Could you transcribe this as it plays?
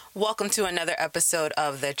Welcome to another episode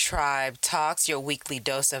of The Tribe Talks, your weekly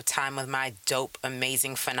dose of time with my dope,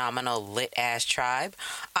 amazing, phenomenal, lit-ass tribe.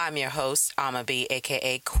 I'm your host, Ama B,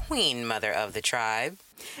 a.k.a. Queen Mother of the Tribe.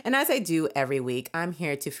 And as I do every week, I'm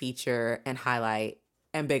here to feature and highlight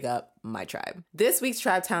and big up my tribe. This week's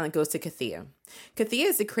tribe talent goes to Kathia. Kathia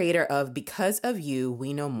is the creator of Because of You,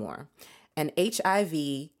 We Know More, an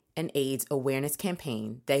HIV and AIDS awareness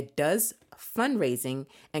campaign that does fundraising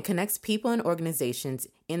and connects people and organizations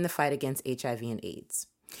in the fight against HIV and AIDS.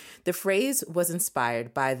 The phrase was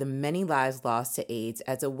inspired by the many lives lost to AIDS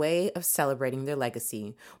as a way of celebrating their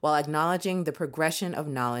legacy while acknowledging the progression of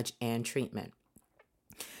knowledge and treatment.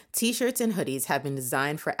 T-shirts and hoodies have been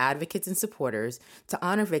designed for advocates and supporters to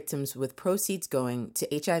honor victims with proceeds going to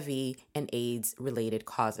HIV and AIDS-related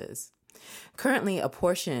causes. Currently, a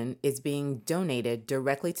portion is being donated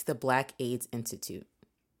directly to the Black AIDS Institute.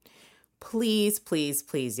 Please, please,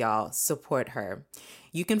 please, y'all, support her.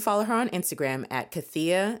 You can follow her on Instagram at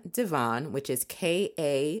Kathia Devonne, which is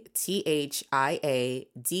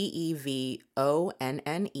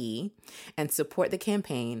KATHIADEVONNE, and support the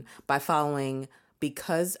campaign by following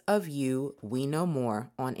Because of You, We Know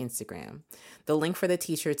More on Instagram. The link for the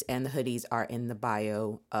t-shirts and the hoodies are in the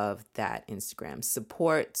bio of that Instagram.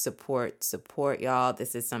 Support, support, support, y'all.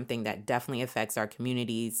 This is something that definitely affects our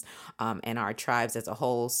communities and our tribes as a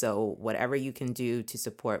whole. So whatever you can do to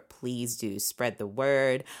support, please do. Spread the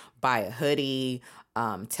word, buy a hoodie,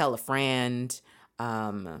 tell a friend,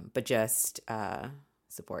 but just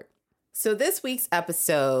support. So this week's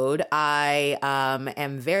episode, I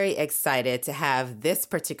am very excited to have this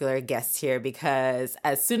particular guest here because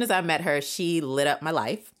as soon as I met her, she lit up my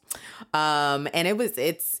life. And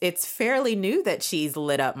it's fairly new that she's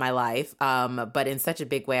lit up my life, but in such a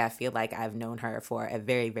big way, I feel like I've known her for a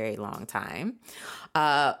very, very long time.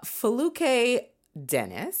 Feluke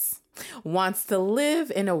Dennis wants to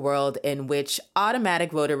live in a world in which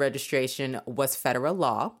automatic voter registration was federal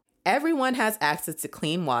law. Everyone has access to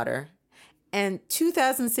clean water. And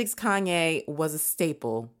 2006 Kanye was a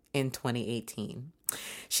staple in 2018.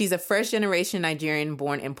 She's a first-generation Nigerian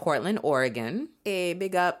born in Portland, Oregon. Hey,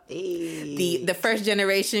 big up. Hey. The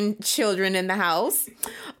first-generation children in the house.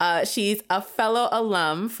 She's a fellow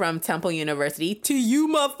alum from Temple University. To you,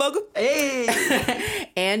 motherfucker. Hey.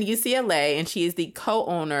 And UCLA. And she is the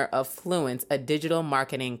co-owner of Fluence, a digital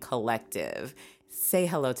marketing collective. Say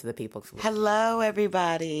hello to the people. Hello,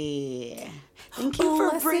 everybody. Thank you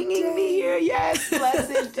for bringing me here. Yes,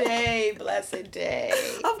 blessed day, blessed day.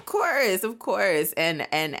 Of course, of course. And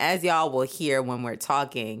as y'all will hear when we're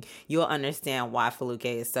talking, you'll understand why Feluke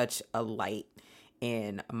is such a light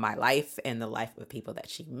in my life and the life of people that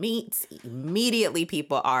she meets. Immediately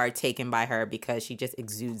people are taken by her because she just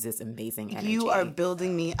exudes this amazing energy. You are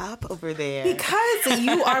building me up over there. Because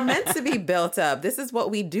you are meant to be built up. This is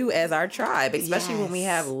what we do as our tribe, especially when we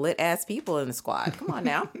have lit-ass people in the squad. Come on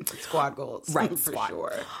now. Squad goals. Right, for squad.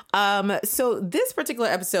 sure. So this particular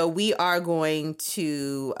episode, we are going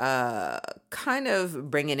to kind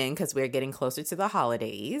of bring it in because we're getting closer to the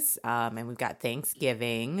holidays. And we've got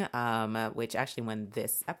Thanksgiving, which actually when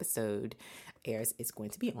this episode airs, it's going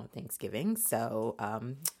to be on Thanksgiving. So,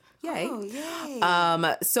 yay. Oh, yay.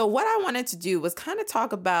 So what I wanted to do was kind of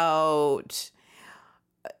talk about,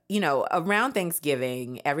 around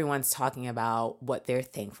Thanksgiving, everyone's talking about what they're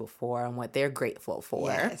thankful for and what they're grateful for.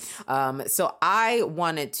 Yes. So I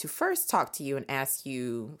wanted to first talk to you and ask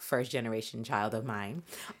you, first generation child of mine,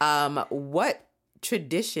 what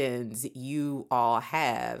traditions you all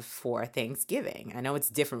have for Thanksgiving. I know it's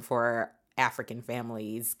different for African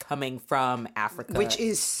families coming from Africa. Which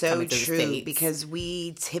is so coming to the true States. because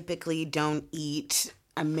we typically don't eat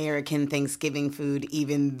American Thanksgiving food,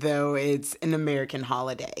 even though it's an American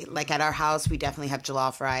holiday. Like at our house, we definitely have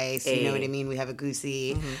jollof rice. You know what I mean? We have a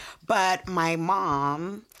goosey. Mm-hmm. But my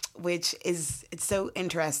mom, which is, it's so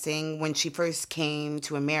interesting, when she first came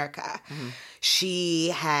to America, she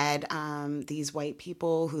had these white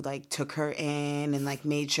people who like took her in and like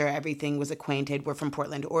made sure everything was acquainted. We're from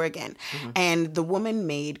Portland, Oregon. And the woman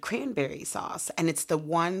made cranberry sauce. And it's the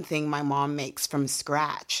one thing my mom makes from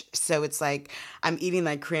scratch. So it's like I'm eating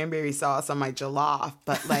like cranberry sauce on my jollof,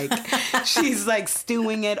 but like she's like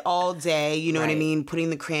stewing it all day. You know what I mean?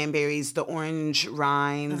 Putting the cranberries, the orange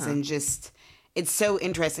rinds, and just... It's so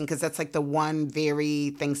interesting because that's like the one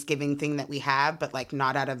very Thanksgiving thing that we have, but like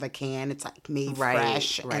not out of a can. It's like made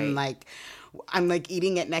fresh and like I'm like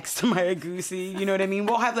eating it next to my goosey. You know what I mean?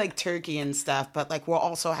 We'll have like turkey and stuff, but like we'll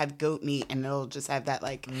also have goat meat and it'll just have that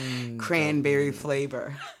like cranberry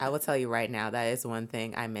flavor. I will tell you right now, that is one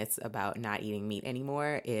thing I miss about not eating meat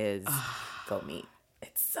anymore is goat meat.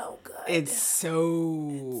 It's so good. It's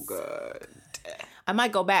so good. I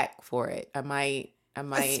might go back for it. I might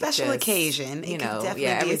a special just, occasion. You It know, could definitely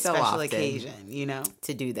yeah, be every a so special often occasion, you know?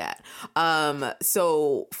 to do that.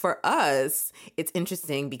 So for us, it's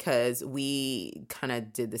interesting because we kind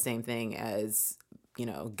of did the same thing as, you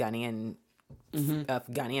know, Ghanaian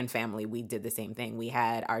family. We did the same thing. We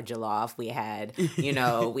had our jollof. We had, you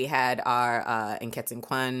know, we had our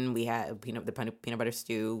nketsin, we had the peanut butter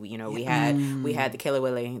stew. You know, we had the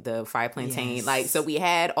kelewele, the fried plantain. Yes. Like, so we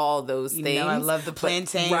had all those things. You know, I love the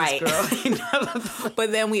plantains, right. girl. You know, I love the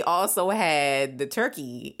But then we also had the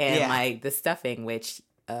turkey and Yeah. like the stuffing, which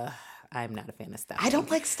I'm not a fan of stuffing. I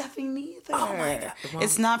don't like stuffing either. Oh my God. Well,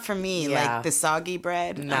 it's not for me. yeah. Like the soggy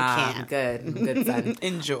bread, Nah, I can't. good son.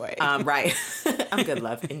 Enjoy. Right. I'm good,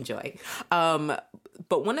 love. Enjoy.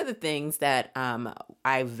 But one of the things that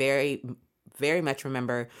I very, very much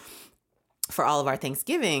remember for all of our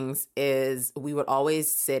Thanksgivings is we would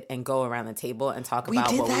always sit and go around the table and talk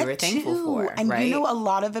about what we were thankful for. And right? you know, a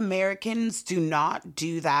lot of Americans do not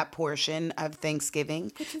do that portion of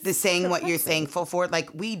Thanksgiving. The saying what you're thankful for.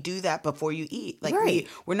 Like, we do that before you eat. Like, Right.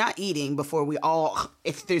 we're not eating before we all,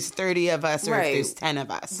 if there's 30 of us or Right. if there's 10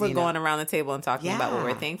 of us. We're you know? going around the table and talking about what we're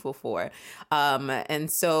Yeah. thankful for.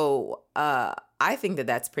 And so I think that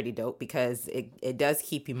that's pretty dope because it does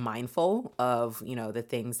keep you mindful of, you know, the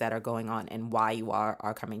things that are going on and why you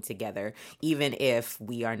are coming together, even if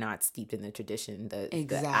we are not steeped in the tradition, the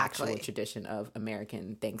actual Exactly. tradition of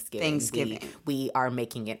American Thanksgiving. We are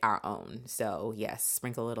making it our own. So yes,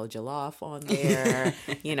 sprinkle a little jollof on there,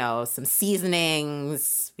 you know, some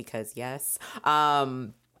seasonings because yes.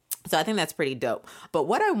 So I think that's pretty dope. But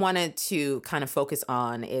what I wanted to kind of focus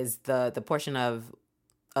on is the portion of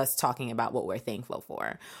us talking about what we're thankful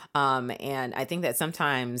for. And I think that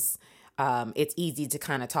sometimes it's easy to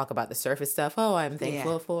kind of talk about the surface stuff. Oh, I'm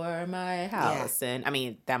thankful for my house. And I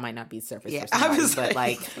mean, that might not be surface for somebody, but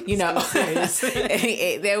like, you know,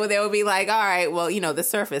 they would be like, all right, well, you know, the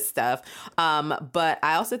surface stuff. But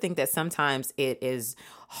I also think that sometimes it is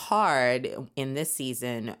hard in this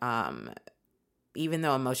season, even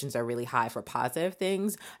though emotions are really high for positive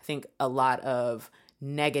things, I think a lot of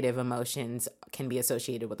negative emotions can be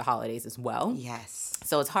associated with the holidays as well. Yes.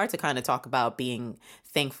 So it's hard to kind of talk about being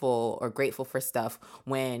thankful or grateful for stuff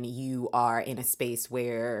when you are in a space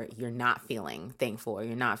where you're not feeling thankful or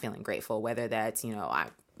you're not feeling grateful, whether that's, you know, I'm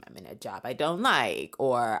in a job I don't like,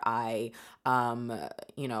 or I'm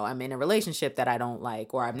in a relationship that I don't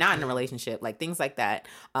like, or I'm not in a relationship, like things like that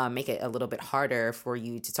make it a little bit harder for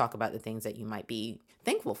you to talk about the things that you might be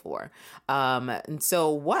thankful for. And so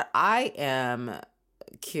what I am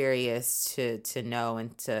curious to know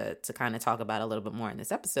and to kind of talk about a little bit more in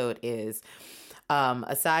this episode is,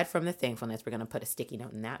 aside from the thankfulness, we're going to put a sticky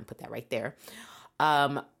note in that and put that right there.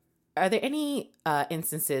 Are there any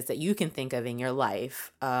instances that you can think of in your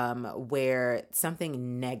life where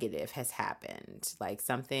something negative has happened? Like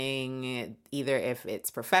something, either if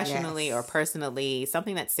it's professionally or personally,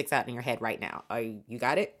 something that sticks out in your head right now. You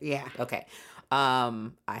got it? Yeah. Okay. I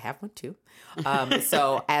have one too.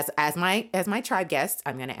 So as my tribe guest,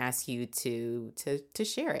 I'm going to ask you to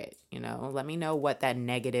share it. You know, let me know what that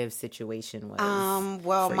negative situation was.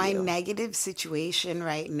 Well, for my you. negative situation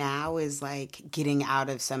right now is like getting out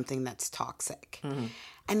of something that's toxic. Mm-hmm.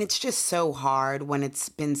 And it's just so hard when it's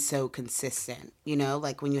been so consistent, you know,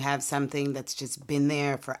 like when you have something that's just been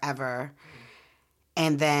there forever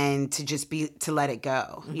and then to let it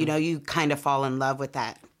go. Mm-hmm. You know, you kind of fall in love with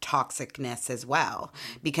that toxicness as well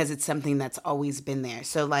because it's something that's always been there.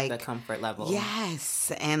 So like The comfort level. Yes,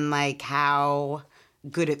 and like how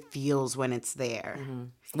good it feels when it's there. Mm-hmm.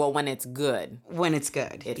 Well, when it's good. When it's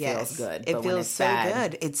good. It yes. feels good, It but when feels it's so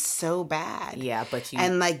bad- good. It's so bad. Yeah, but you...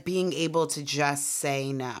 And like being able to just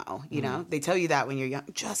say no, you know, they tell you that when you're young,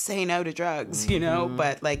 just say no to drugs, you know,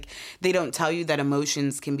 but like they don't tell you that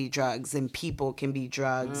emotions can be drugs and people can be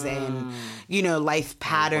drugs and, you know, life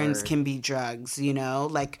patterns can be drugs, you know,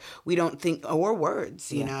 like we don't think, or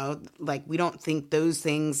words, you know, like we don't think those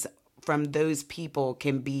things from those people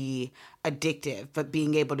can be addictive, but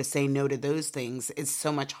being able to say no to those things is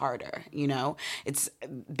so much harder, you know? It's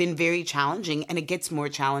been very challenging, and it gets more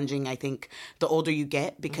challenging, I think, the older you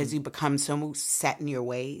get because you become so set in your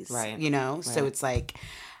ways, Right. you know? So it's like,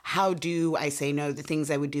 how do I say no? The things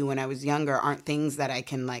I would do when I was younger aren't things that I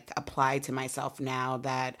can like apply to myself now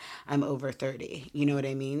that I'm over 30. You know what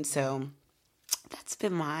I mean? So that's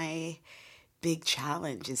been my big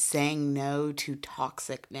challenge, is saying no to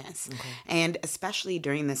toxicness. And especially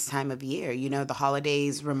during this time of year, you know, the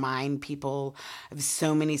holidays remind people of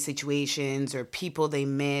so many situations or people they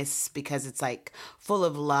miss because it's like full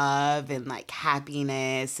of love and like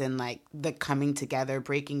happiness and like the coming together,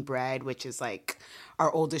 breaking bread, which is like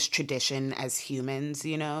our oldest tradition as humans,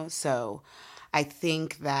 you know? So I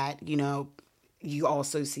think that, you know, you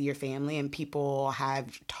also see your family, and people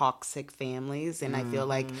have toxic families. And I feel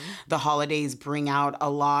like the holidays bring out a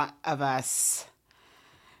lot of us,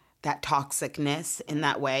 that toxicness in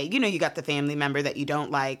that way. You know, you got the family member that you don't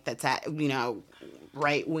like that's at, you know,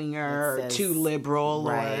 right winger or too liberal,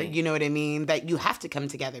 or, you know what I mean? That you have to come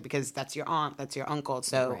together because that's your aunt, that's your uncle.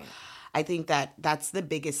 So I think that that's the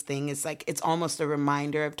biggest thing. Is like, it's almost a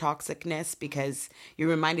reminder of toxicness, because you're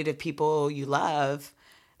reminded of people you love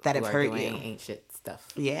that have hurt you. Ain't shit stuff.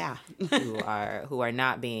 Yeah. who are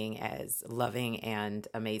not being as loving and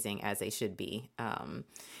amazing as they should be.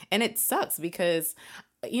 And it sucks because,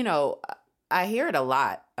 you know, I hear it a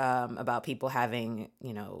lot about people having,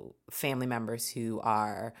 you know, family members who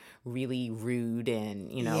are really rude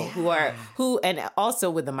and, you know, and also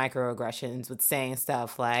with the microaggressions, with saying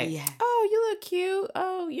stuff like, oh, you look cute.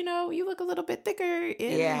 Oh, you know, you look a little bit thicker. And,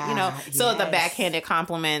 you know, so the backhanded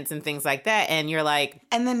compliments and things like that. And you're like.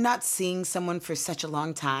 And then not seeing someone for such a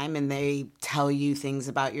long time and they tell you things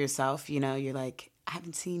about yourself, you know, you're like, I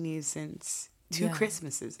haven't seen you since 2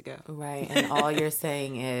 Christmases ago. Right. And all you're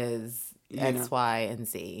saying is X, Y, and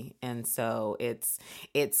Z. And so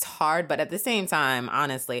it's hard, but at the same time,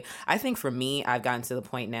 honestly, I think for me, I've gotten to the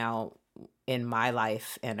point now in my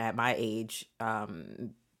life and at my age,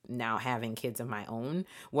 now having kids of my own,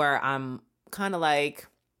 where I'm kind of like,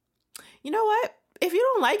 you know what? If you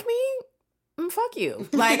don't like me, fuck you.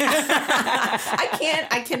 Like, I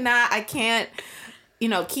can't, you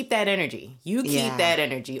know, keep that energy. You keep that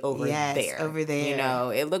energy over there. Over there. You know,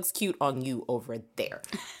 it looks cute on you over there.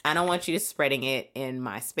 I don't want you spreading it in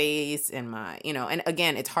my space, in my, you know, and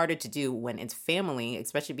again, it's harder to do when it's family,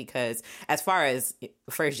 especially because as far as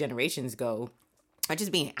first generations go, or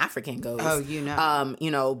just being African goes. Oh, you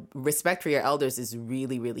know, respect for your elders is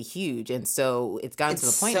really, really huge. And so it's gotten to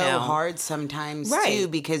the point now. It's so hard sometimes, too,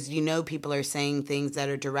 because, you know, people are saying things that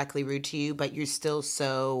are directly rude to you, but you're still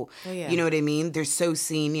so, you know what I mean? They're so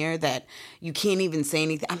senior that you can't even say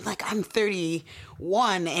anything. I'm like, I'm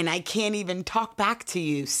 31 and I can't even talk back to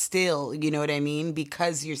you still, you know what I mean?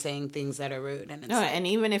 Because you're saying things that are rude. And it's and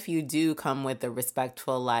even if you do come with a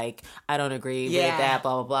respectful, like, I don't agree with that,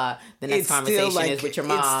 blah, blah, blah, the next conversation is with your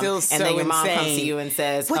mom, and then your mom comes to you and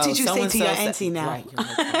says, "What did you say to your auntie now?" Right,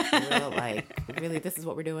 you're like, really, this is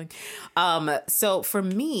what we're doing. So for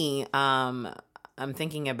me, I'm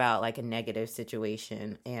thinking about like a negative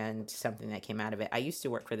situation and something that came out of it. I used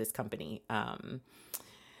to work for this company.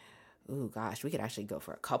 Oh gosh, we could actually go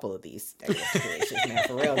for a couple of these situations, man.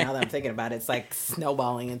 For real, now that I'm thinking about it, it's like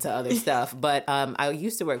snowballing into other stuff. But I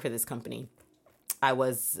used to work for this company. I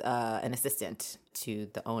was an assistant to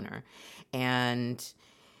the owner, and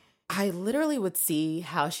I literally would see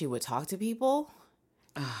how she would talk to people.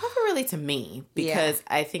 Never really to me, because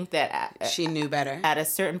I think that she knew better at a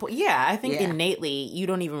certain point. Yeah, I think innately, you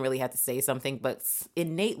don't even really have to say something, but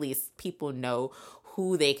innately people know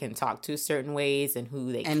who they can talk to certain ways and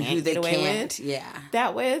who they can't get away with.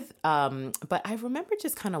 That with. But I remember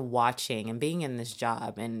just kind of watching and being in this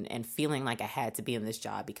job and feeling like I had to be in this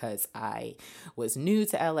job because I was new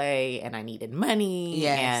to LA and I needed money.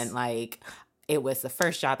 And like, it was the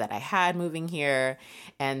first job that I had moving here.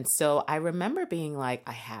 And so I remember being like,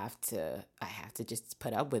 I have to just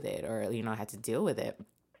put up with it, or, you know, I had to deal with it.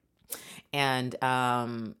 And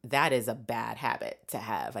that is a bad habit to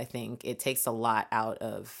have. I think it takes a lot out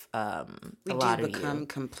of a lot of you. We do become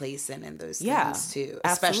complacent in those things too,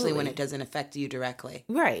 especially when it doesn't affect you directly.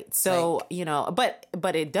 Right. So, you know,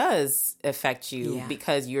 but it does affect you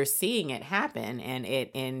because you're seeing it happen, and it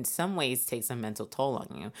in some ways takes a mental toll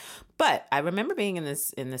on you. But I remember being in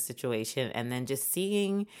this situation and then just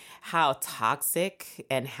seeing how toxic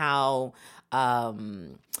and how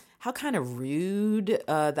kind of rude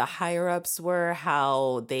the higher ups were,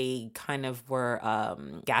 how they kind of were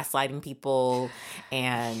gaslighting people,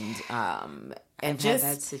 and I've just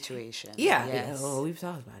had that situation. Yeah, we've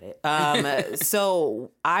talked about it. So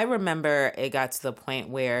I remember it got to the point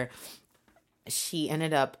where she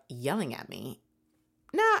ended up yelling at me.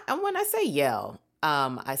 Now, and when I say yell,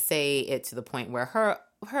 I say it to the point where her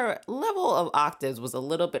level of octaves was a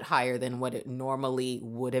little bit higher than what it normally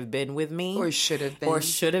would have been with me. Or should have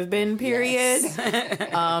been, period.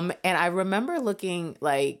 And I remember looking,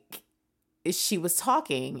 like, she was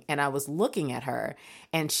talking and I was looking at her,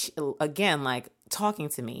 and she, again, like, talking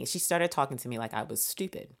to me. She started talking to me like I was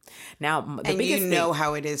stupid. Now, the biggest thing,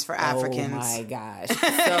 how it is for Africans. Oh my gosh.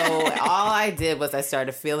 So all I did was I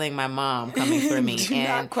started feeling my mom coming for me. Do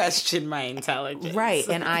not question my intelligence. Right.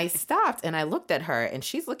 And I stopped and I looked at her, and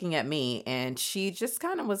she's looking at me, and she just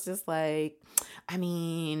kind of was just like, I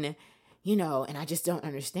mean, you know, and I just don't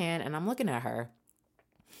understand. And I'm looking at her,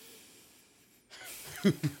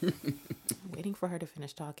 waiting for her to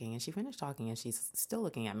finish talking. And she finished talking and she's still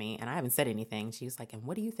looking at me and I haven't said anything. She was like, and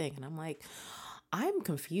what do you think? And I'm like, I'm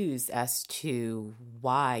confused as to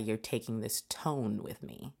why you're taking this tone with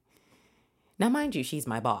me. Now, mind you, she's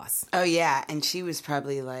my boss. Oh, yeah. And she was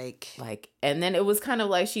probably like, and then it was kind of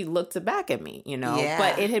like she looked back at me, you know,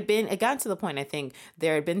 but it got to the point, I think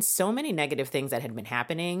there had been so many negative things that had been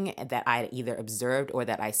happening that I either observed or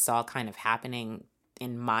that I saw kind of happening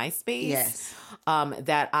in my space,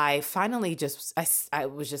 that I finally I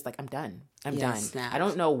was just like, I'm done. I'm done. Snap. I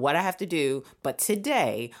don't know what I have to do, but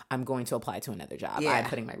today I'm going to apply to another job. Yeah. I'm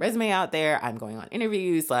putting my resume out there. I'm going on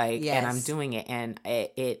interviews, and I'm doing it. And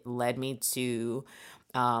it led me to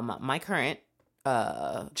my current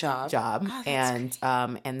job. Oh,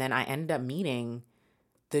 and then I ended up meeting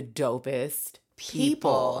the dopest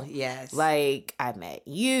people. Yes. Like, I met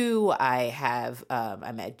you, I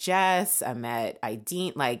met Jess, I met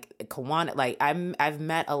Ideen, like Kawana, like I've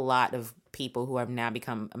met a lot of people who have now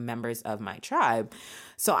become members of my tribe.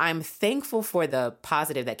 So I'm thankful for the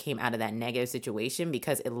positive that came out of that negative situation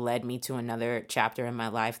because it led me to another chapter in my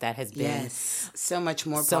life that has been so much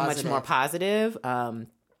more positive.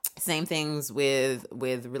 Same things with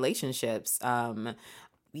relationships.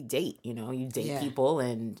 We date, you know, you date people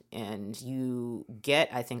and you get,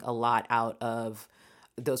 I think, a lot out of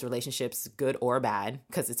those relationships, good or bad,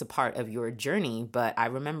 because it's a part of your journey. But I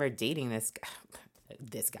remember dating this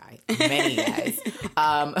guy, many guys,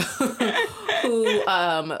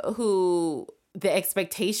 who the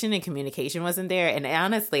expectation and communication wasn't there. And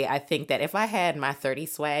honestly, I think that if I had my 30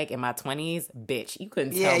 swag in my 20s, bitch, you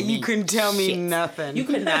couldn't tell me you couldn't tell me shit. nothing. You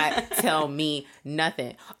could not tell me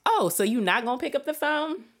nothing. Oh, so you not gonna pick up the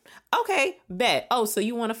phone? Okay, bet. Oh, so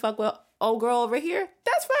you want to fuck with old girl over here?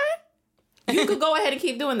 That's fine. You could go ahead and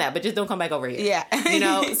keep doing that, but just don't come back over here. Yeah. You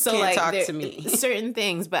know, so Can't like talk to me. certain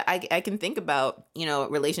things, but I can think about, you know,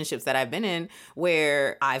 relationships that I've been in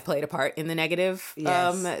where I've played a part in the negative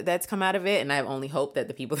that's come out of it. And I only hope that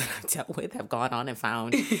the people that I've dealt with have gone on and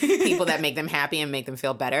found people that make them happy and make them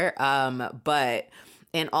feel better. But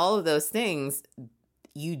in all of those things,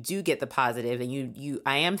 you do get the positive, and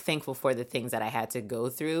I am thankful for the things that I had to go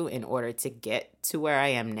through in order to get to where I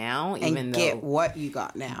am now, and get what you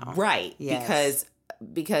got now. Right. Yes.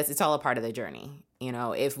 Because it's all a part of the journey. You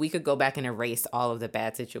know, if we could go back and erase all of the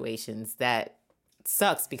bad situations, that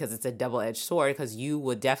sucks because it's a double-edged sword, because you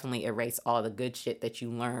would definitely erase all the good shit that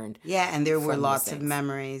you learned. Yeah, and there were lots of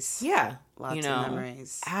memories. Yeah. Lots of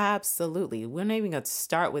memories. Absolutely. We're not even going to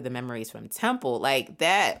start with the memories from Temple. Like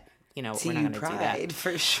that, you know, we're not going to do that.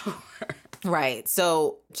 For sure. Right.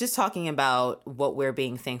 So just talking about what we're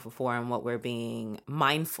being thankful for and what we're being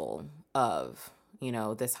mindful of, you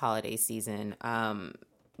know, this holiday season,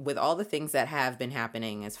 with all the things that have been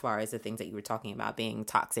happening as far as the things that you were talking about being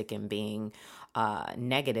toxic and being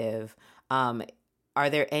negative, are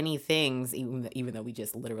there any things, even though we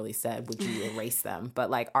just literally said, would you erase them? But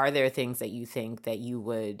like, are there things that you think that you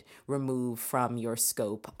would remove from your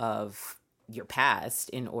scope of your past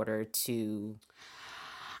in order to...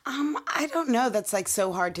 I don't know. That's like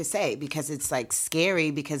so hard to say because it's like scary,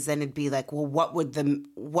 because then it'd be like, well, what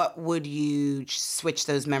would you switch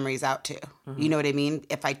those memories out to? Mm-hmm. You know what I mean?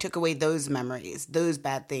 If I took away those memories, those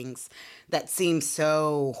bad things that seemed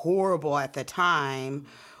so horrible at the time,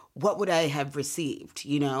 what would I have received?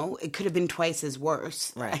 You know, it could have been twice as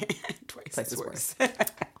worse. Right. twice as worse.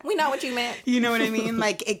 We know what you meant. You know what I mean?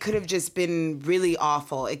 Like, it could have just been really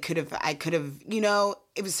awful. I could have, you know,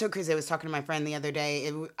 it was so crazy. I was talking to my friend the other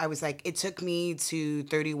day. I was like, it took me to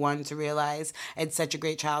 31 to realize I had such a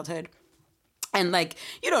great childhood. And, like,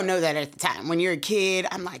 you don't know that at the time. When you're a kid,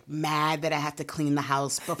 I'm, like, mad that I have to clean the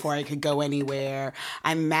house before I could go anywhere.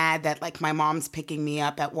 I'm mad that, like, my mom's picking me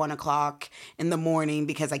up at 1 o'clock in the morning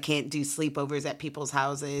because I can't do sleepovers at people's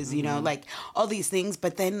houses, you know, like, all these things.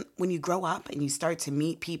 But then when you grow up and you start to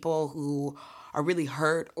meet people who are really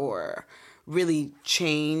hurt or really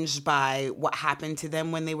changed by what happened to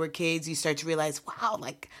them when they were kids, you start to realize, wow,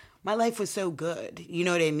 like, my life was so good. You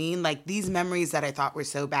know what I mean? Like, these memories that I thought were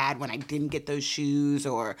so bad when I didn't get those shoes,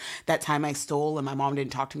 or that time I stole and my mom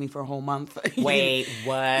didn't talk to me for a whole month. Wait,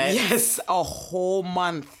 what? Yes, a whole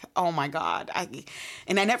month. Oh my God.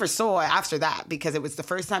 And I never stole after that, because it was the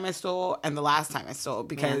first time I stole and the last time I stole,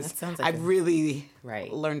 because I really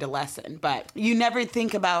learned a lesson. But you never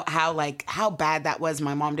think about how bad that was.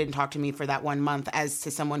 My mom didn't talk to me for that 1 month, as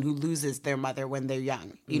to someone who loses their mother when they're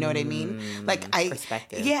young. You know what I mean? Like,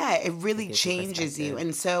 perspective. Yeah. It really changes you.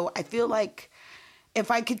 And so I feel like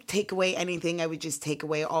if I could take away anything, I would just take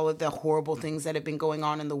away all of the horrible things that have been going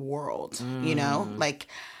on in the world, you know? Like,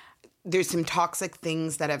 there's some toxic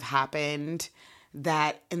things that have happened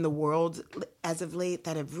that in the world as of late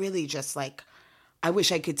that have really just like, I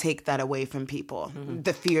wish I could take that away from people. Mm-hmm.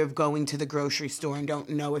 The fear of going to the grocery store and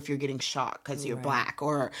don't know if you're getting shot because you're Black,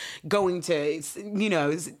 or going to,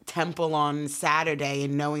 temple on Saturday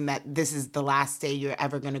and knowing that this is the last day you're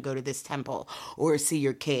ever going to go to this temple or see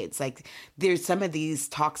your kids. Like, there's some of these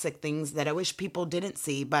toxic things that I wish people didn't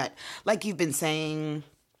see. But like you've been saying,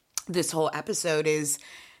 this whole episode is,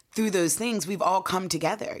 through those things, we've all come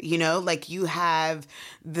together, like you have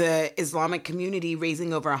the Islamic community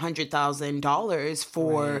raising over $100,000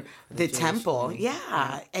 for the temple.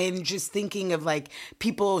 Yeah. And just thinking of like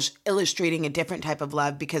people illustrating a different type of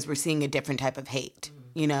love because we're seeing a different type of hate,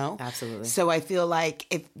 Absolutely. So I feel like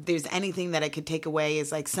if there's anything that I could take away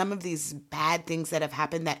is like some of these bad things that have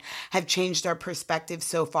happened that have changed our perspective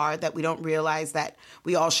so far that we don't realize that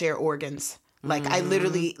we all share organs. Like, I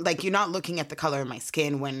literally, like, you're not looking at the color of my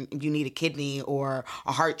skin when you need a kidney or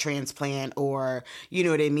a heart transplant or, you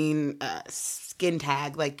know what I mean, skin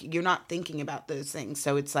tag. Like, you're not thinking about those things.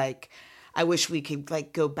 So it's like, I wish we could,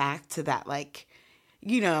 like, go back to that, like,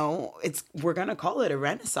 we're going to call it a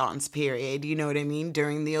Renaissance period, you know what I mean,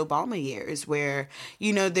 during the Obama years where,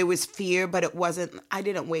 there was fear, but it wasn't, I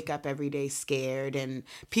didn't wake up every day scared, and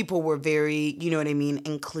people were very, you know what I mean,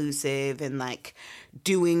 inclusive and like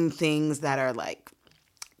doing things that are like,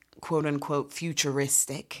 quote unquote,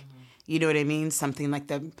 futuristic. Mm-hmm. You know what I mean? Something like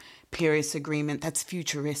the Paris Agreement, that's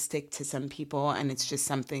futuristic to some people, and it's just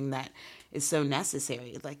something that is so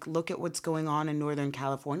necessary. Like, look at what's going on in Northern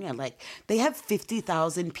California. Like, they have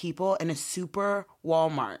 50,000 people in a super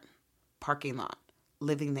Walmart parking lot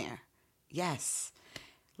living there. Yes.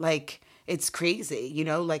 Like, it's crazy,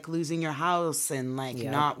 like losing your house and like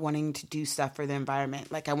not wanting to do stuff for the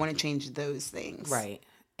environment. Like, I want to change those things. Right.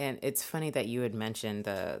 And it's funny that you had mentioned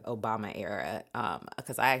the Obama era,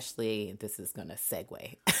 because this is going to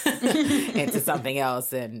segue into something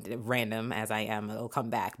else, and random as I am, it'll come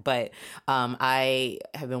back. But I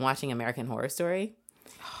have been watching American Horror Story.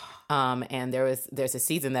 And there's a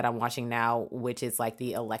season that I'm watching now, which is like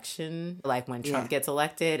the election, like when Trump gets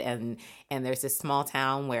elected, and there's this small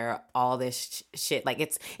town where all this shit, like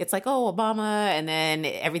it's like, oh, Obama, and then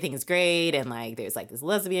everything is great, and like there's like this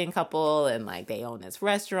lesbian couple, and like they own this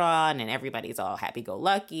restaurant, and everybody's all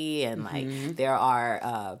happy-go-lucky, and like there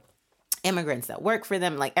are immigrants that work for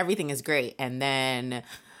them, like everything is great, and then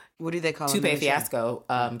what do they call Toupee Fiasco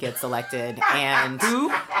gets elected, and who?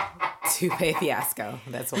 Toupee Fiasco.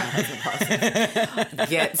 That's what my husband calls him.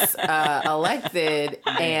 Gets elected,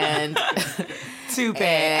 and Toupee.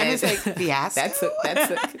 I'm just like, Fiasco.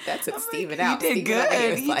 That took Steven out. You did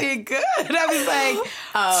good. You did good. I was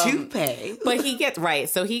like, Toupee. But he gets right.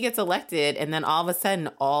 So he gets elected, and then all of a sudden,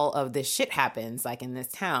 all of this shit happens. Like in this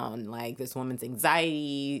town, like this woman's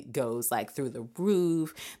anxiety goes like through the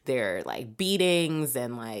roof. There are like beatings,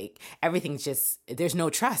 and like everything's just, there's no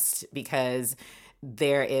trust because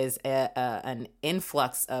there is an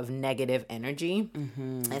influx of negative energy.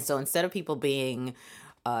 Mm-hmm. And so instead of people being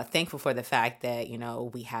thankful for the fact that,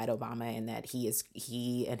 we had Obama and that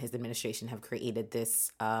he and his administration have created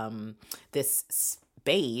this this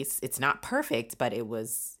space. It's not perfect, but it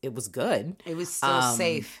was good. It was still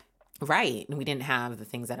safe. Right. And we didn't have the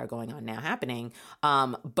things that are going on now happening.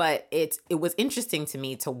 But it was interesting to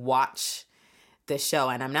me to watch the show,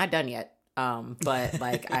 and I'm not done yet. But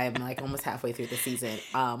like I'm like almost halfway through the season.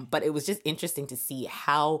 But it was just interesting to see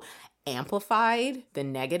how amplified the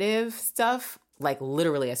negative stuff, like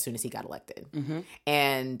literally as soon as he got elected. Mm-hmm.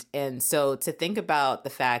 And so to think about the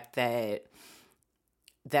fact that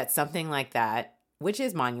something like that, which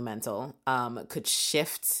is monumental, could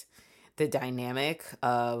shift the dynamic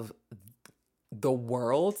of the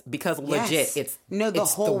world, because legit, it's the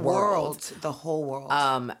whole world. The whole world.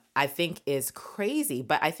 I think is crazy.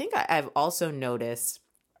 But I think I've also noticed,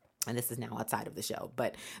 and this is now outside of the show,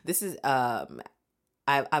 but this is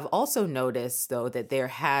I've also noticed though that there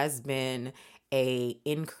has been a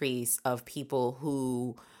increase of people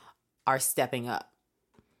who are stepping up.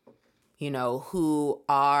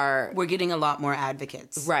 We're getting a lot more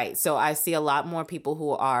advocates. Right. So I see a lot more people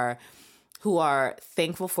who are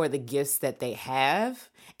thankful for the gifts that they have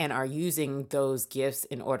and are using those gifts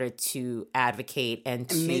in order to advocate and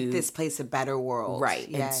to make this place a better world. Right.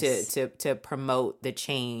 Yes. And to promote the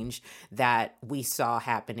change that we saw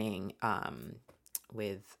happening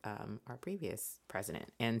with our previous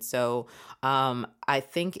president. And so I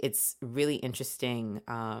think it's really interesting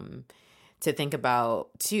to think about,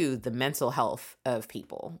 too, the mental health of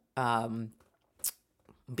people.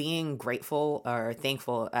 Being grateful or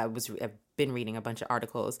thankful, I've been reading a bunch of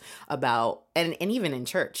articles about, and even in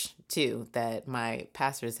church too, that my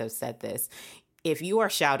pastors have said this. If you are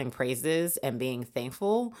shouting praises and being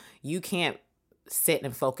thankful, you can't sit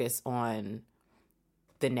and focus on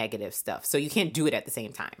the negative stuff. So you can't do it at the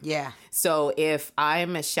same time. Yeah. So if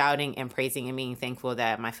I'm shouting and praising and being thankful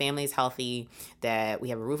that my family's healthy, that we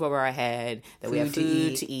have a roof over our head, that we have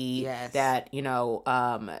food to eat, yes. that, you know,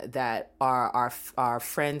 that our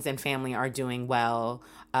friends and family are doing well,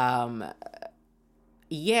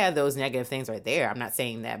 yeah, those negative things are there. I'm not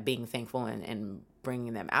saying that being thankful and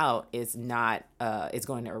bringing them out is not is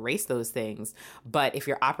going to erase those things. But if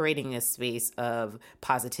you're operating in a space of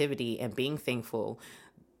positivity and being thankful,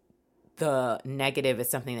 the negative is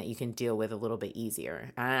something that you can deal with a little bit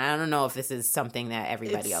easier. I don't know if this is something that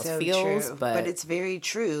everybody else feels, true. but it's very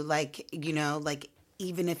true. Like, you know, like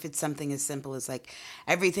even if it's something as simple as like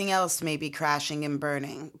everything else may be crashing and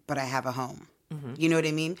burning, but I have a home. Mm-hmm. You know what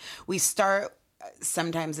I mean? We start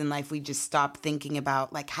sometimes in life, we just stop thinking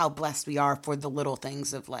about like how blessed we are for the little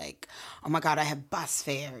things of like, oh my God, I have bus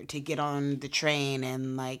fare to get on the train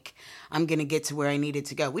and like, I'm going to get to where I needed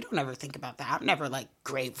to go. We don't ever think about that. I'm never like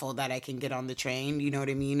grateful that I can get on the train, you know what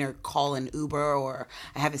I mean? Or call an Uber, or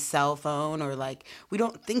I have a cell phone, or like, we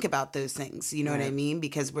don't think about those things, you know what I mean?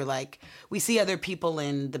 Because we're like, we see other people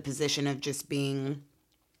in the position of just being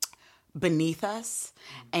beneath us,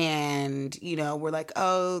 and you know, we're like,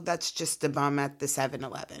 oh, that's just a bum at the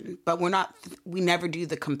 7-Eleven, but we never do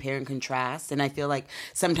the compare and contrast. And I feel like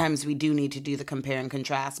sometimes we do need to do the compare and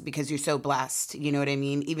contrast, because you're so blessed, you know what I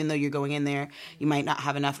mean? Even though you're going in there, you might not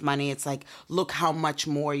have enough money, it's like, look how much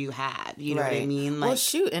more you have, you know what I mean? Like, well,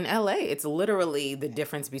 shoot, in LA it's literally the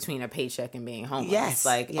difference between a paycheck and being homeless. Yes,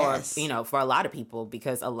 or you know, for a lot of people,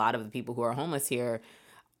 because a lot of the people who are homeless here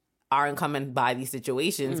aren't coming by these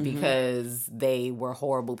situations because they were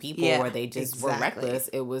horrible people or they just were reckless.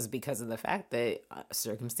 It was because of the fact that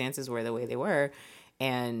circumstances were the way they were.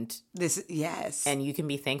 And and you can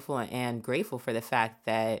be thankful and grateful for the fact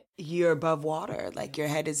that you're above water, like your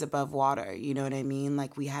head is above water. You know what I mean?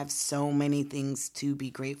 Like, we have so many things to be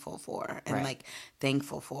grateful for and like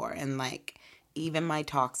thankful for. And like, even my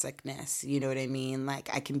toxicness, you know what I mean? Like,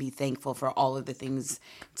 I can be thankful for all of the things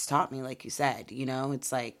it's taught me. Like you said, you know,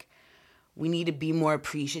 it's like, we need to be more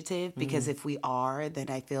appreciative, because if we are, then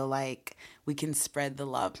I feel like we can spread the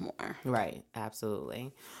love more. Right.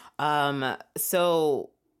 Absolutely. So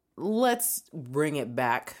let's bring it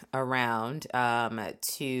back around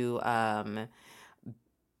to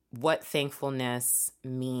what thankfulness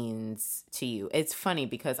means to you. It's funny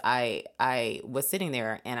because I was sitting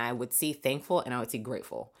there and I would see thankful and I would see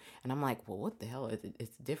grateful. And I'm like, well, what the hell is the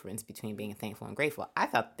difference between being thankful and grateful? I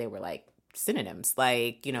thought they were like synonyms,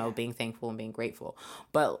 like, you know, being thankful and being grateful.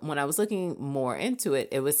 But when I was looking more into it,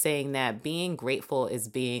 it was saying that being grateful is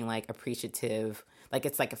being like appreciative, like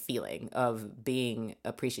it's like a feeling of being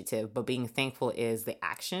appreciative, but being thankful is the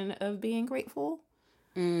action of being grateful.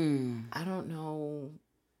 I don't know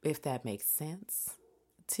if that makes sense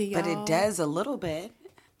to y'all. But it does a little bit,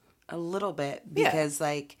 because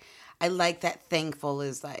like, I like that thankful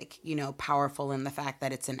is like, you know, powerful in the fact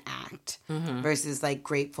that it's an act versus like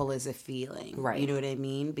grateful is a feeling. Right. You know what I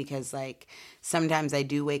mean? Because like sometimes I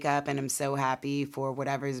do wake up and I'm so happy for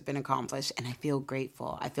whatever's been accomplished and I feel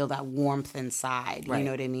grateful. I feel that warmth inside. You know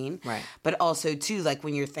what I mean? Right. But also too, like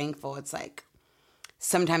when you're thankful, it's like,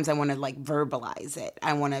 sometimes I want to like verbalize it.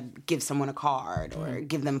 I want to give someone a card or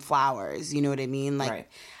give them flowers. You know what I mean? Like,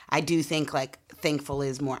 I do think like thankful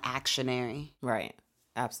is more actionary. Right.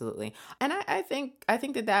 Absolutely. And I think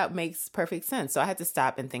that makes perfect sense. So I had to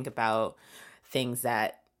stop and think about things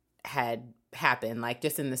that had happened, like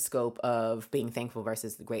just in the scope of being thankful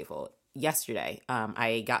versus grateful. Yesterday,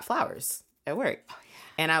 I got flowers at work.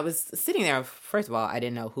 And I was sitting there. First of all, I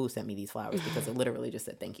didn't know who sent me these flowers because it literally just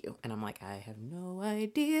said thank you. And I'm like, I have no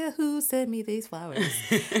idea who sent me these flowers.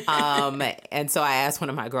 And so I asked one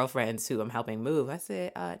of my girlfriends who I'm helping move. I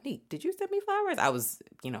said, Neek, did you send me flowers? I was,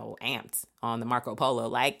 you know, amped on the Marco Polo.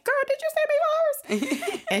 Like, girl, did you send me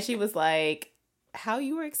flowers? And she was like, how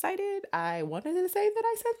you were excited? I wanted to say that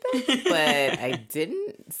I sent them, but I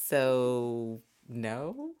didn't. So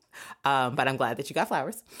no. But I'm glad that you got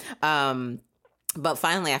flowers. But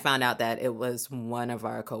finally, I found out that it was one of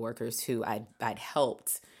our coworkers who I'd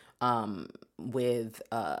helped with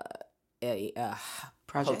a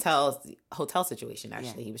hotel situation.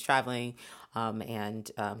 Actually, he was traveling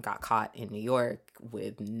and got caught in New York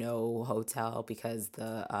with no hotel because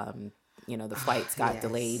the flights got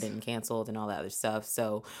delayed and canceled and all that other stuff.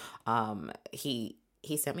 So he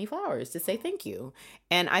he sent me flowers to say thank you.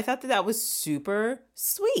 And I thought that was super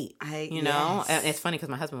sweet, you know? And it's funny because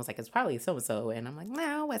my husband was like, it's probably so-and-so. And I'm like,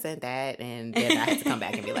 no, it wasn't that. And then I had to come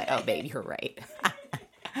back and be like, oh, babe, you're right.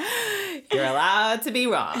 You're allowed to be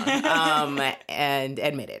wrong, and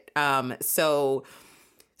admit it. So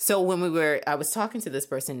when I was talking to this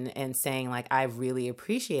person and saying like, I really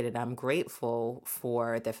appreciate it. I'm grateful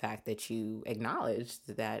for the fact that you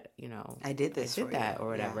acknowledged that, you know, I did that or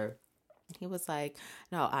whatever. Yeah. He was like,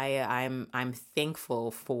 no, I'm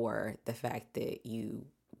thankful for the fact that you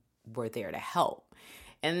were there to help.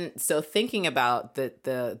 And so thinking about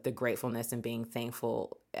the gratefulness and being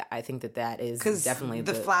thankful, I think that is definitely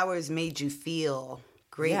the flowers made you feel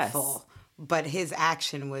grateful. Yes. But his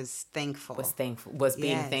action was thankful. Was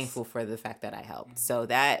being thankful for the fact that I helped. So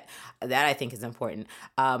that I think is important.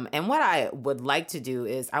 And what I would like to do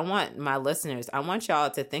is I want y'all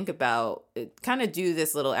to think about, kind of do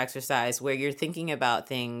this little exercise where you're thinking about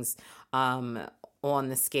things on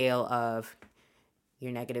the scale of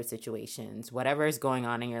your negative situations, whatever is going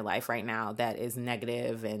on in your life right now that is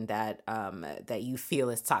negative and that you feel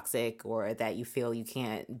is toxic or that you feel you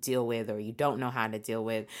can't deal with or you don't know how to deal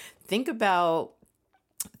with. Think about,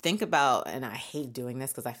 and I hate doing this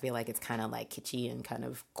because I feel like it's kind of like kitschy and kind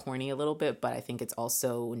of corny a little bit, but I think it's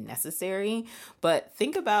also necessary. But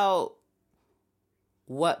think about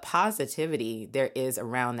what positivity there is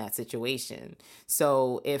around that situation.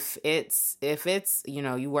 So if it's, you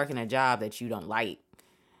know, you work in a job that you don't like,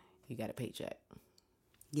 you got a paycheck.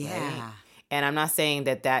 Yeah. Right? And I'm not saying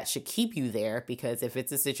that should keep you there, because if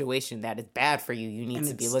it's a situation that is bad for you, you need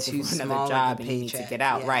to be looking for another job and you need to get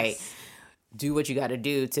out. Yes. Right. Do what you got to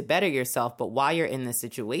do to better yourself. But while you're in the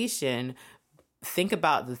situation, think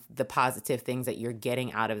about the positive things that you're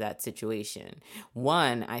getting out of that situation.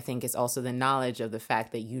 One, I think, is also the knowledge of the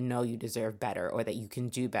fact that you know you deserve better or that you can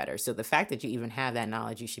do better. So the fact that you even have that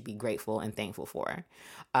knowledge, you should be grateful and thankful for.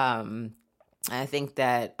 I think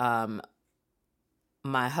that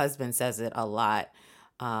my husband says it a lot,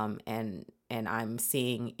 and I'm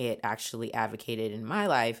seeing it actually advocated in my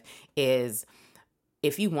life, is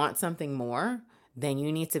if you want something more, then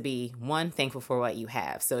you need to be, one, thankful for what you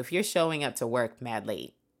have. So if you're showing up to work mad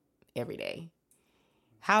late every day,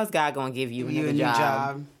 how's God going to give you another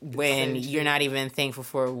job when you're not even thankful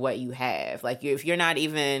for what you have? Like, if you're not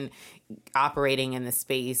even operating in the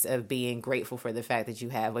space of being grateful for the fact that you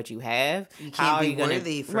have what you have, how are you going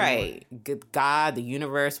to, right? God, the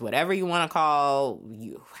universe, whatever you want to call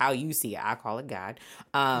you, how you see it, I call it God.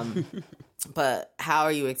 But how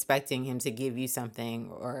are you expecting him to give you something,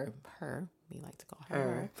 or her? We like to call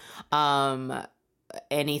her.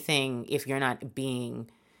 Anything, if you're not being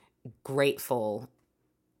grateful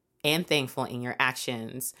and thankful in your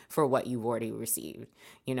actions for what you've already received.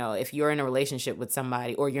 You know, if you're in a relationship with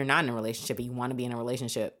somebody, or you're not in a relationship but you want to be in a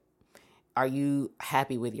relationship, are you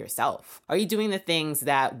happy with yourself? Are you doing the things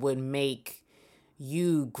that would make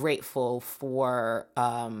you grateful for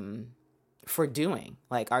doing?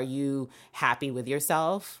 Like, are you happy with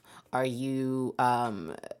yourself? Are you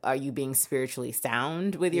being spiritually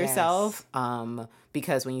sound with yourself?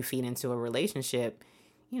 Because when you feed into a relationship,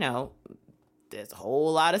 you know, there's a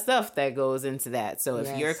whole lot of stuff that goes into that. So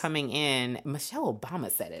if you're coming in, Michelle Obama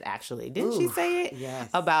said it actually. Didn't she say it? Yes.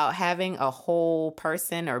 About having a whole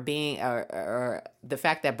person, or being, or the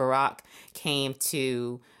fact that Barack came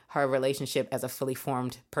to her relationship as a fully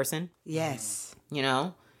formed person. Yes. You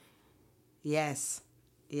know? Yes.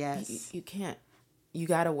 Yes. You can't. You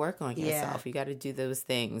got to work on yourself. You got to do those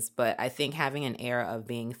things. But I think having an air of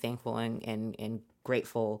being thankful and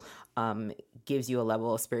grateful gives you a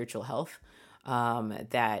level of spiritual health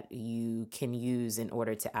that you can use in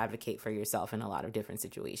order to advocate for yourself in a lot of different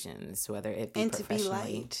situations, whether it be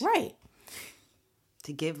professionally. And to be light. Right.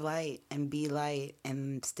 To give light and be light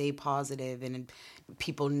and stay positive, and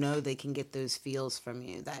people know they can get those feels from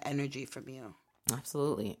you, that energy from you.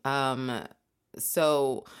 Absolutely.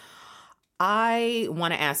 So I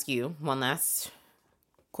want to ask you one last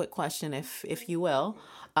quick question, if you will.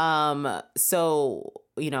 So,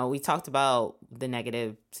 you know, we talked about the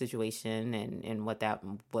negative situation and what that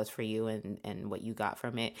was for you and what you got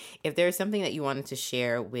from it. If there's something that you wanted to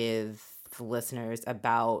share with the listeners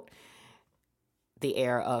about the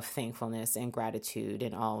air of thankfulness and gratitude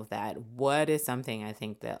and all of that, what is something, I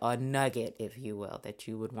think, that a nugget, if you will, that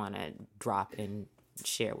you would want to drop and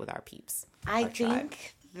share with our peeps? I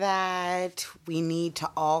think that we need to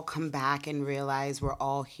all come back and realize we're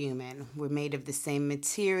all human. We're made of the same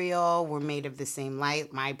material. We're made of the same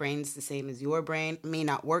light. My brain's the same as your brain. It may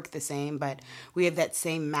not work the same, but we have that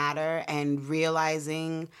same matter, and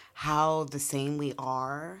realizing how the same we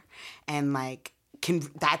are, and like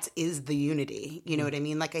that is the unity. You know what I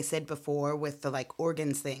mean? Like I said before with the like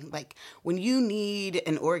organs thing, like when you need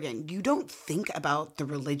an organ, you don't think about the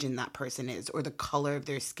religion that person is or the color of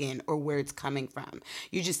their skin or where it's coming from.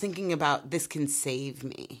 You're just thinking about, this can save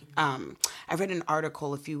me. I read an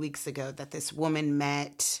article a few weeks ago that this woman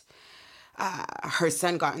met, her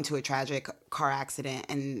son got into a tragic car accident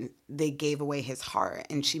and they gave away his heart,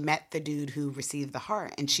 and she met the dude who received the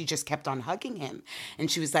heart, and she just kept on hugging him, and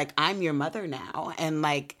she was like, I'm your mother now. And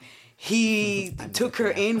like, he took her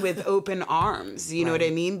in with open arms, you know what I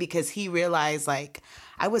mean? Because he realized, like,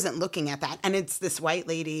 I wasn't looking at that. And it's this white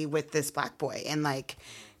lady with this black boy, and like,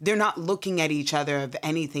 they're not looking at each other of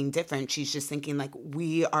anything different. She's just thinking like,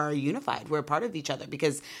 we are unified. We're a part of each other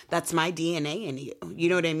because that's my DNA in you. You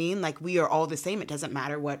know what I mean? Like, we are all the same. It doesn't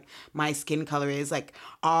matter what my skin color is. Like,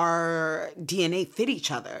 our DNA fit each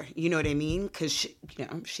other. You know what I mean? Because,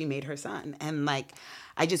 she made her son. And like,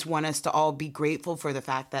 I just want us to all be grateful for the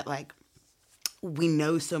fact that like, we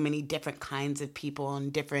know so many different kinds of people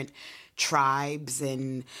and different tribes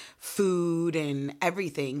and food and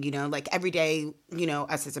everything, like every day,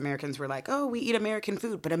 us as Americans, we're like, oh, we eat American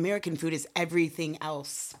food, but American food is everything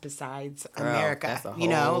else besides America,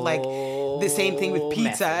 like the same thing with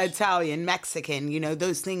pizza, Italian, Mexican,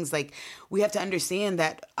 those things. Like, we have to understand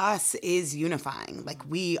that us is unifying. Like,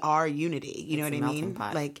 we are unity. You know what I mean?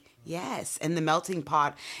 Pot. Like, yes. And the melting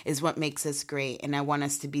pot is what makes us great. And I want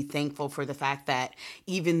us to be thankful for the fact that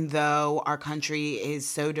even though our country is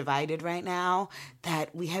so divided right now,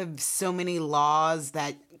 that we have so many laws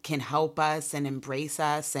that can help us and embrace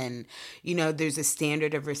us. And, there's a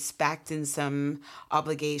standard of respect and some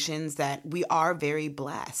obligations that we are very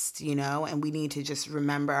blessed, and we need to just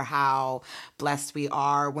remember how blessed we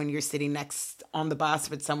are when you're sitting next on the bus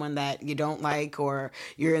with someone that you don't like, or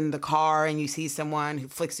you're in the car and you see someone who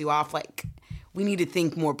flicks you off. Like, we need to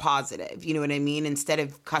think more positive. You know what I mean? Instead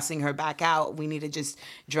of cussing her back out, we need to just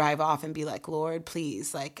drive off and be like, Lord,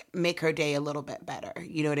 please, like, make her day a little bit better.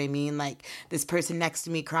 You know what I mean? Like, this person next to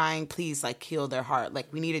me crying, please, like, heal their heart.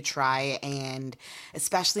 Like, we need to try, and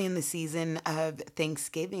especially in the season of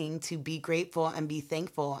Thanksgiving, to be grateful and be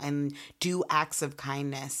thankful and do acts of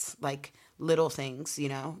kindness. Like, little things, you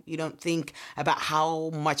don't think about how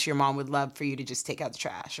much your mom would love for you to just take out the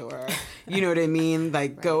trash, or, you know what I mean?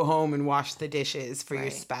 Like, go home and wash the dishes for your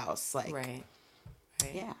spouse. Like,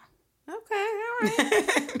 yeah. Okay, all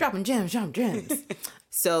right. Dropping gems.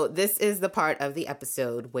 So this is the part of the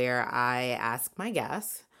episode where I ask my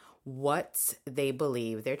guests what they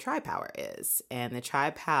believe their tribe power is. And the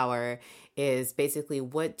tribe power is basically,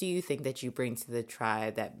 what do you think that you bring to the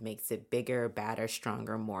tribe that makes it bigger, badder,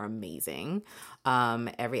 stronger, more amazing?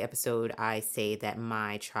 Every episode I say that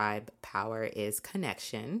my tribe power is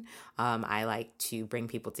connection. I like to bring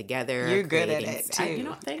people together. You're good at it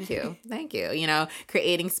too. Thank you. Thank you.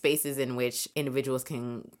 Creating spaces in which individuals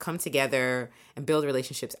can come together and build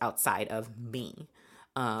relationships outside of me.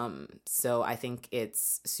 So I think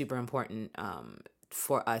it's super important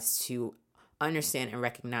for us to understand and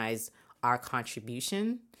recognize our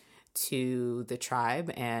contribution to the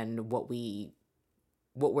tribe and what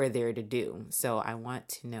we're there to do. So I want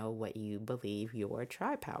to know what you believe your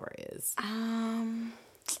tribe power is. On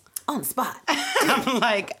the spot. I'm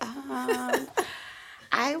like,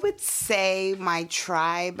 I would say my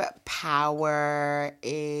tribe power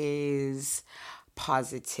is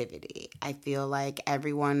positivity. I feel like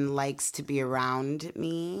everyone likes to be around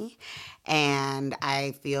me, and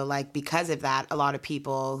I feel like because of that, a lot of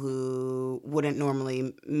people who wouldn't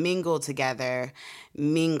normally mingle together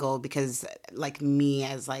mingle because, like, me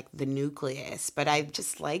as like the nucleus. But I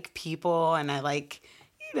just like people, and I like,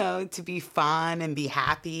 to be fun and be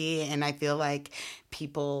happy. And I feel like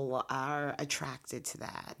people are attracted to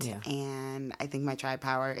that. Yeah. And I think my tribe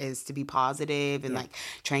power is to be positive and like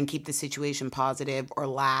try and keep the situation positive, or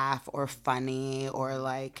laugh, or funny, or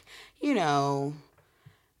like,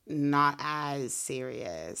 not as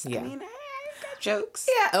serious. Yeah. I mean, I got jokes.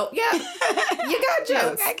 Yeah. Oh, yeah. You got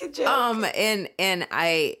jokes. I can joke. And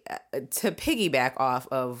I to piggyback off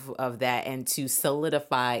of that and to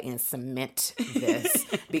solidify and cement this,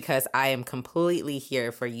 because I am completely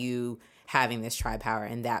here for you having this tribe power,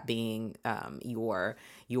 and that being your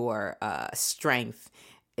strength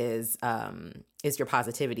is your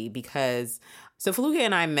positivity. Because so Feluke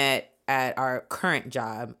and I met at our current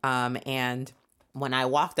job, and when I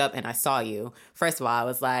walked up and I saw you, first of all, I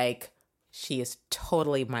was like, she is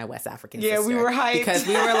totally my West African sister. Yeah, we were hyped. Because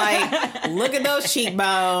we were like, look at those cheekbones.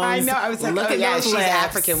 I know. I was like, look at those she's lips.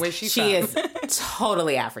 African. Where's she from? She is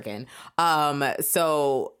totally African.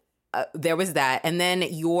 So there was that. And then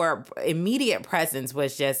your immediate presence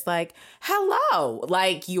was just like, hello.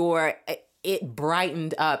 Like, it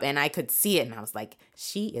brightened up and I could see it and I was like,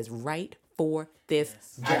 she is right for this.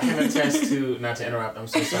 I can attest to, not to interrupt, I'm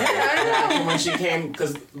so sorry. When she came,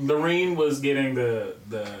 because Lorene was getting the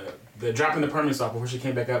dropping the permits off before she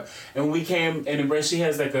came back up, and when we came and embraced, she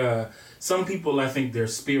has like some people, I think their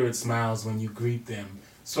spirit smiles when you greet them,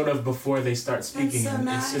 sort of before they start speaking. That's so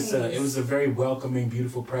nice. It's just it was a very welcoming,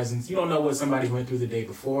 beautiful presence. You don't know what somebody went through the day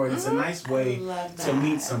before, and it's a nice way to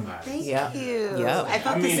meet somebody. Thank you. Yep. I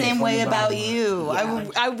felt the same way about you.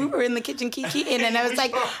 Yeah. We were in the kitchen kikiing, and I was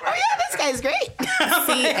like, oh yeah, this guy's great.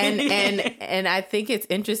 See, and I think it's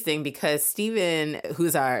interesting because Steven,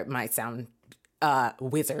 who's my sound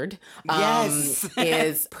wizard, yes.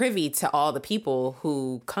 is privy to all the people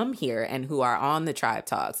who come here and who are on the Tribe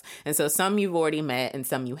Talks. And so some you've already met and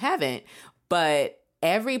some you haven't, but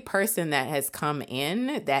every person that has come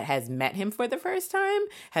in that has met him for the first time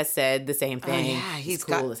has said the same thing. Oh, yeah, he's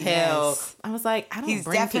cool as hell. Yes. I was like, I don't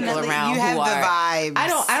bring people around you have who the are vibes. I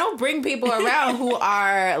don't bring people around who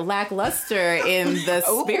are lackluster in the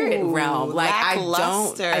spirit realm. Like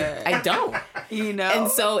I don't. You know? And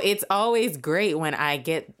so it's always great when I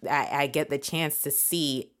get the chance to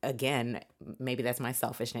see, again, maybe that's my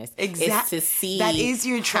selfishness. Exactly. It's to see that is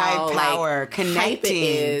your tribe power, connecting. Hype it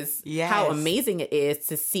is, yes. how amazing it is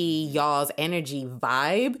to see y'all's energy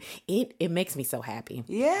vibe. It makes me so happy.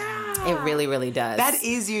 Yeah. It really, really does. That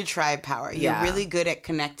is your tribe power. You're really good at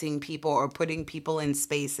connecting people or putting people in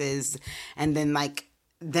spaces and then like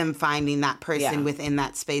them finding that person within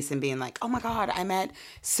that space and being like, oh my God, I met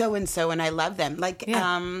so-and-so and I love them. Like,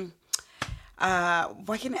 why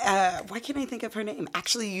can't I think of her name?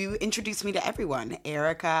 Actually, you introduced me to everyone.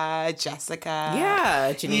 Erica, Jessica.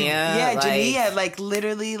 Yeah, Jania. Jania. Like,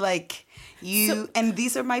 literally, like, you, and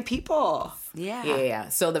these are my people. Yeah.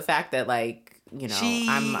 So the fact that, like, you know,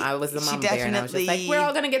 I was the mom there, and I was just like, we're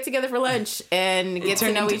all gonna get together for lunch and get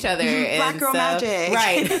to know each other. Black girl magic,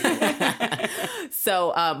 right?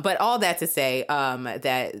 So, but all that to say,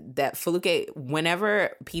 that Feluke,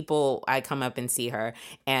 whenever I come up and see her,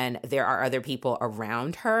 and there are other people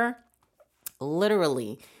around her,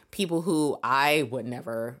 literally people who I would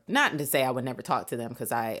never, not to say I would never talk to them,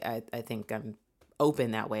 because I think I'm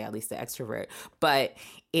open that way, at least the extrovert. But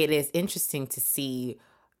it is interesting to see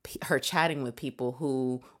her chatting with people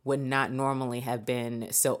who would not normally have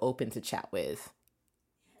been so open to chat with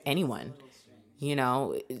anyone. You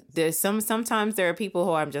know, there's sometimes there are people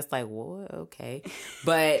who I'm just like, whoa, okay.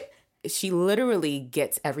 But she literally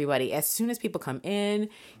gets everybody, as soon as people come in,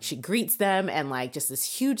 she greets them and like just this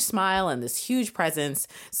huge smile and this huge presence.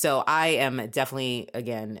 So I am definitely,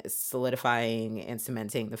 again, solidifying and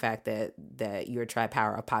cementing the fact that your tribe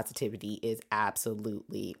power of positivity is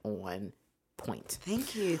absolutely on point.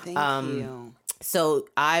 Thank you. Thank you. So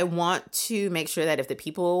I want to make sure that if the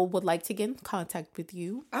people would like to get in contact with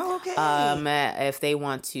you, if they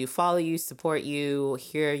want to follow you, support you,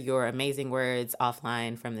 hear your amazing words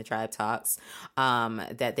offline from the Tribe Talks,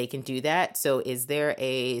 that they can do that. So is there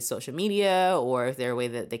a social media, or is there a way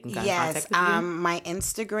that they can get in contact with you? My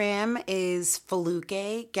Instagram is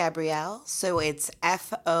Feluke Gabrielle. So it's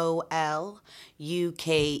FOLUKE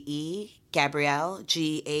Gabrielle,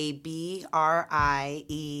 GABRIELLE.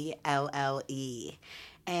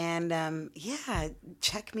 And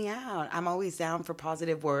check me out. I'm always down for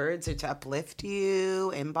positive words or to uplift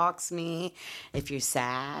you. Inbox me. If you're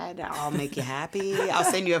sad, I'll make you happy. I'll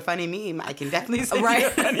send you a funny meme. I can definitely send you a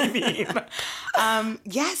funny meme.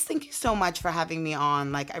 Yes, thank you so much for having me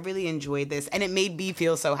on. Like, I really enjoyed this, and it made me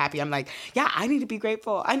feel so happy. I'm like, yeah, I need to be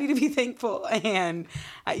grateful. I need to be thankful. And,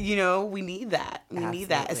 we need that. We need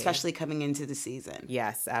that, especially coming into the season.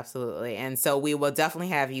 Yes, absolutely. And so we will definitely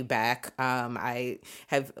have you back. I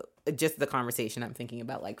have just the conversation. I'm thinking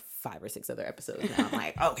about like 5 or 6 other episodes now. I'm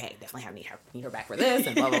like, okay, definitely need her back for this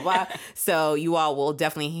and blah, blah, blah. So you all will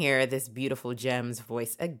definitely hear this beautiful gem's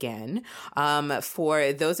voice again.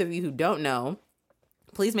 For those of you who don't know,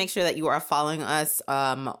 please make sure that you are following us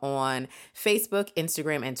on Facebook,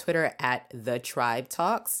 Instagram, and Twitter at The Tribe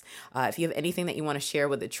Talks. If you have anything that you want to share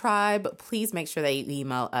with the tribe, please make sure that you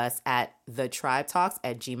email us at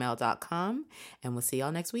thetribetalks@gmail.com. And we'll see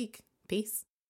y'all next week. Peace.